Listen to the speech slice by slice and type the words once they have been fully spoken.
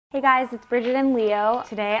Hey guys, it's Bridget and Leo.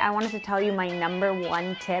 Today I wanted to tell you my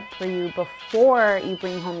 #1 tip for you before you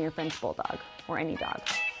bring home your French Bulldog or any dog.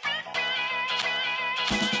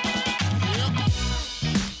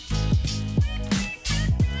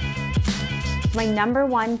 My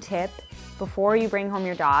 #1 tip before you bring home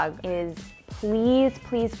your dog is please,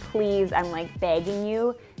 please, please, I'm like begging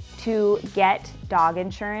you to get dog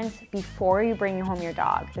insurance before you bring home your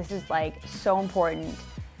dog. This is like so important.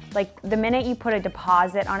 Like the minute you put a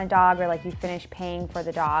deposit on a dog or like you finish paying for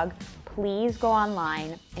the dog, please go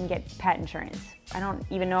online and get pet insurance. I don't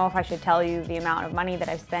even know if I should tell you the amount of money that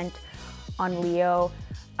I've spent on Leo,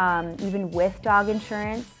 even with dog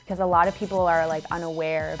insurance, because a lot of people are like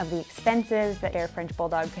unaware of the expenses that their French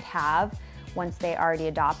Bulldog could have once they already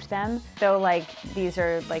adopt them. So like these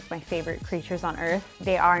are like my favorite creatures on earth.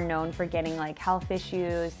 They are known for getting like health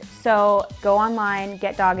issues. So go online,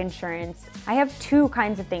 get dog insurance. I have two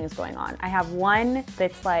kinds of things going on. I have one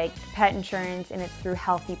that's like pet insurance and it's through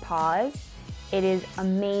Healthy Paws. It is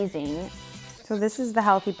amazing. So this is the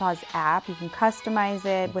Healthy Paws app. You can customize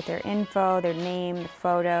it with their info, their name, the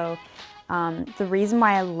photo. The reason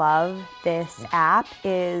why I love this app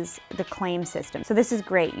is the claim system. So this is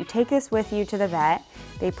great. You take this with you to the vet,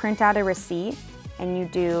 they print out a receipt, and you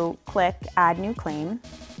do click add new claim.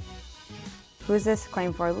 Who's this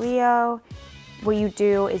claim for? Leo. What you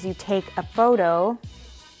do is you take a photo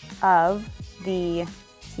of the,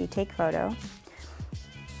 so you take photo,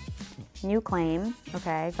 new claim,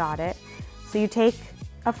 okay, got it. So you take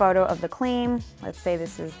a photo of the claim. Let's say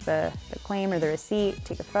this is the claim or the receipt,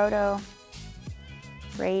 take a photo.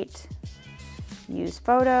 Great. Use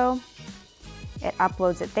photo. It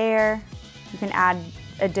uploads it there. You can add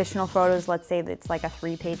additional photos. Let's say it's like a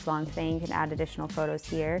 3-page long thing. You can add additional photos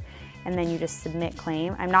here. And then you just submit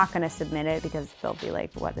claim. I'm not going to submit it because they'll be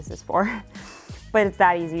like, what is this for? But it's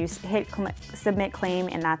that easy. You hit submit claim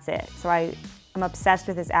and that's it. So I'm obsessed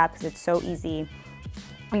with this app because it's so easy.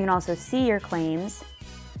 You can also see your claims.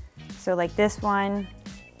 So like this one,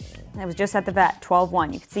 I was just at the vet,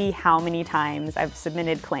 12/1. You can see how many times I've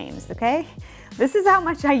submitted claims, okay? This is how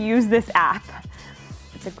much I use this app.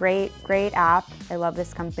 It's a great, great app. I love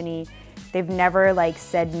this company. They've never like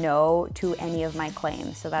said no to any of my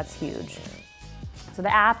claims, so that's huge. So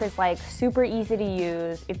the app is like super easy to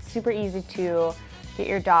use. It's super easy to get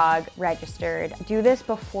your dog registered. Do this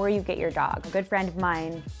before you get your dog. A good friend of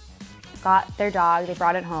mine got their dog, they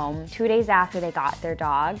brought it home. 2 days after they got their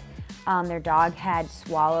dog had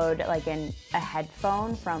swallowed like a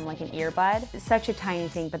headphone from like an earbud. It's such a tiny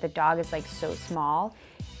thing, but the dog is like so small.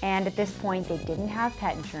 And at this point, they didn't have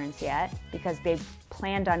pet insurance yet because they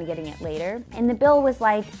planned on getting it later. And the bill was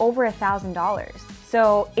like over $1,000.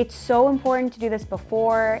 So it's so important to do this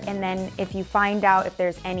before. And then if you find out if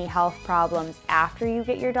there's any health problems after you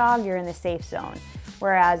get your dog, you're in the safe zone.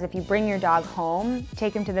 Whereas if you bring your dog home,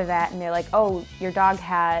 take him to the vet and they're like, oh, your dog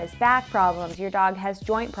has back problems, your dog has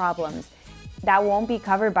joint problems, that won't be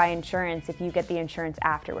covered by insurance if you get the insurance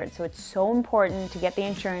afterwards. So it's so important to get the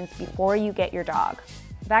insurance before you get your dog.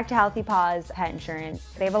 Back to Healthy Paws pet insurance.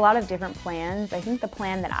 They have a lot of different plans. I think the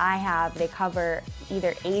plan that I have, they cover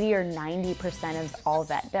either 80 or 90% of all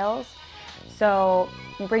vet bills. So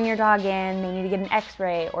you bring your dog in, they need to get an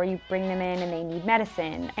x-ray, or you bring them in and they need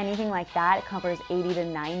medicine. Anything like that, it covers 80 to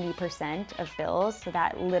 90% of bills. So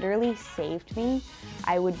that literally saved me.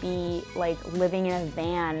 I would be like living in a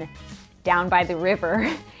van down by the river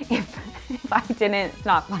if I didn't, it's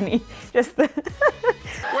not funny, just the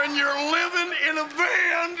when you're living in a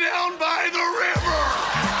van down by the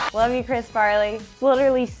river. Love you, Chris Farley.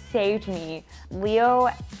 Literally saved me. Leo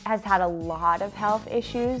has had a lot of health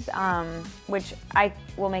issues, which I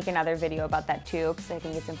will make another video about that too, because I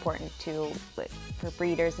think it's important for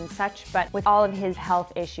breeders and such. But with all of his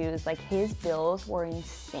health issues, like his bills were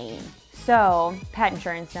insane. So, pet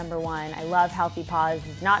insurance #1. I love Healthy Paws.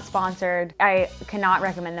 It's not sponsored. I cannot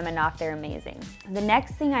recommend them enough. They're amazing. The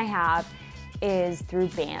next thing I have is through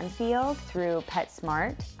Banfield, through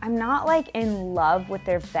PetSmart. I'm not like in love with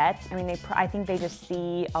their vets. I mean, I think they just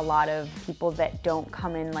see a lot of people that don't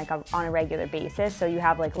come in like on a regular basis. So you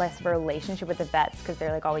have like less of a relationship with the vets because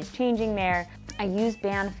they're like always changing there. I use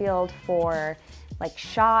Banfield for like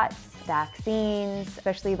shots, vaccines,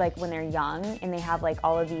 especially like when they're young and they have like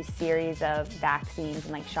all of these series of vaccines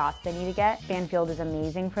and like shots they need to get. Banfield is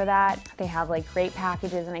amazing for that. They have like great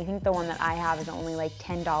packages, and I think the one that I have is only like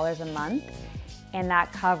 $10 a month, and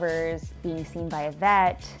that covers being seen by a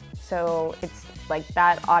vet. So it's like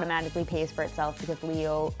that automatically pays for itself because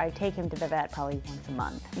Leo, I take him to the vet probably once a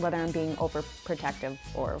month. Whether I'm being overprotective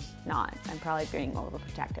or not, I'm probably being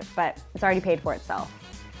overprotective, but it's already paid for itself.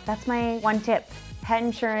 That's my one tip. Pet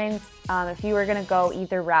insurance, if you were gonna go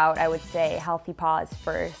either route, I would say Healthy Paws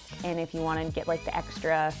first. And if you wanna get like the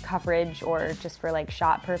extra coverage or just for like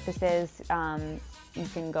shot purposes, you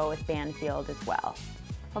can go with Banfield as well.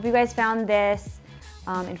 Hope you guys found this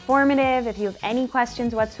informative. If you have any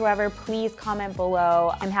questions whatsoever, please comment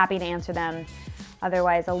below. I'm happy to answer them.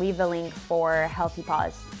 Otherwise, I'll leave the link for Healthy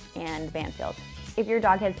Paws and Banfield. If your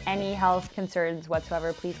dog has any health concerns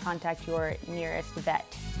whatsoever, please contact your nearest vet.